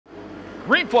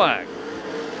Green flag.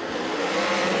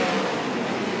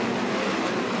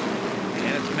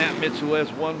 And it's Matt Mitchell who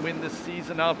has one win this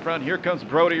season out front. Here comes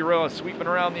Brody Roa sweeping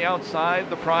around the outside.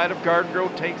 The pride of Garden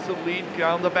Grove takes the lead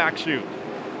down the back chute.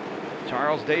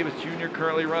 Charles Davis Jr.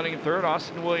 currently running in third.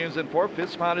 Austin Williams in fourth.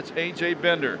 Fifth spot, it's A.J.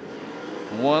 Bender.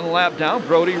 One lap down,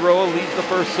 Brody Roa leads the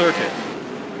first circuit.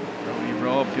 Brody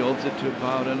Roa builds it to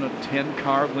about a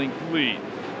 10-car length lead.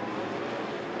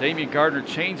 Damian Gardner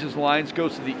changes lines,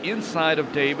 goes to the inside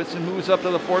of Davis and moves up to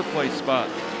the fourth place spot.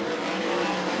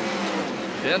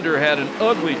 Bender had an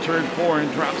ugly turn 4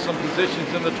 and dropped some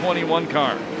positions in the 21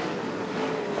 car.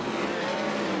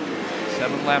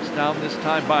 7 laps down this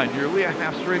time by, nearly a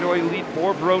half straightaway lead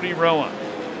for Brody Roa.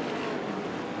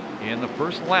 In the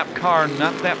first lap car,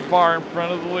 not that far in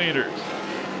front of the leaders.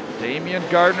 Damian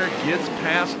Gardner gets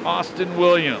past Austin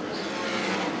Williams.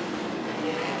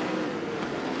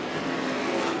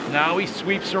 Now he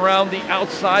sweeps around the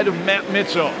outside of Matt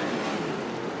Mitchell.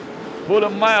 Put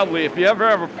it mildly, if you ever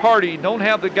have a party, don't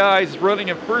have the guys running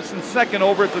in first and second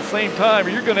over at the same time, or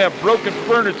you're going to have broken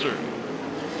furniture.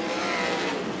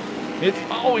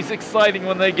 It's always exciting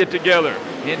when they get together.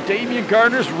 And Damian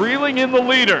Gardner's reeling in the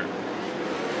leader.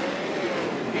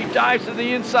 He dives to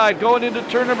the inside, going into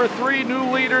turn number 3.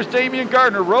 New leaders, Damian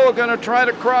Gardner. Roa going to try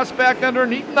to cross back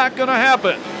underneath. Not going to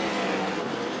happen.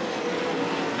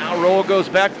 Now Roa goes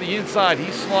back to the inside.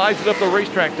 He slides it up the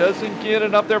racetrack. Doesn't get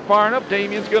it up there far enough.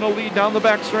 Damian's going to lead down the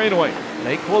back straightaway.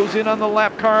 They close in on the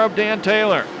lap car of Dan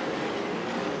Taylor.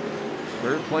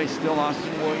 Third place still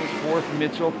Austin Williams. Fourth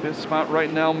Mitchell. Fifth spot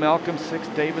right now Malcolm.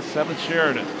 Sixth Davis. Seventh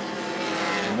Sheridan.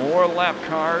 More lap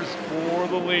cars for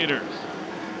the leaders.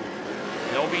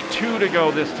 There'll be 2 to go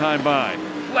this time by.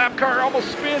 Lap car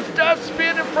almost spins, does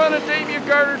spin in front of Damian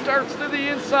Gardner, darts to the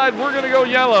inside. We're going to go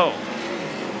yellow.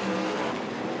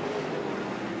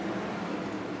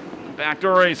 Back to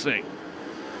racing.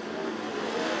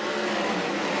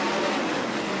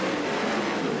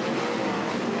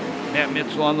 Matt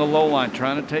Mitchell on the low line,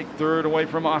 trying to take third away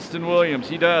from Austin Williams.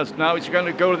 He does. Now he's going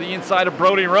to go to the inside of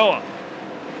Brody Roa.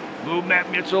 Move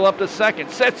Matt Mitchell up to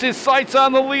second. Sets his sights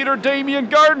on the leader, Damian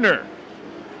Gardner.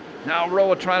 Now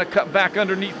Roa trying to cut back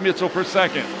underneath Mitchell for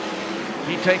second.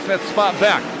 He takes that spot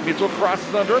back. Mitchell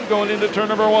crosses under him, going into turn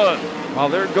number 1. While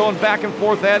they're going back and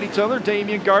forth at each other,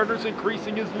 Damian Gardner's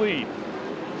increasing his lead.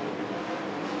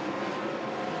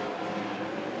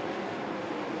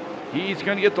 He's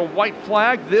going to get the white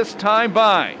flag this time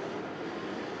by.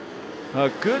 A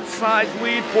good size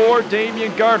lead for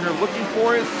Damian Gardner, looking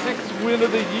for his 6th win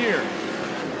of the year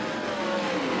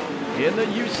in the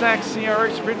USAC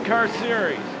CRA Sprint Car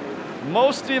Series.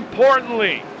 Most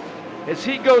importantly, as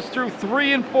he goes through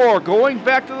 3 and 4, going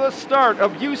back to the start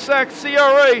of USAC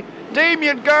CRA,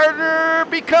 Damian Gardner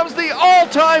becomes the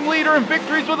all-time leader in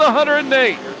victories with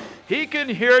 108. He can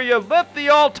hear you. Let the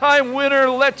all-time winner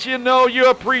let you know you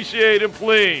appreciate him,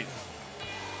 please.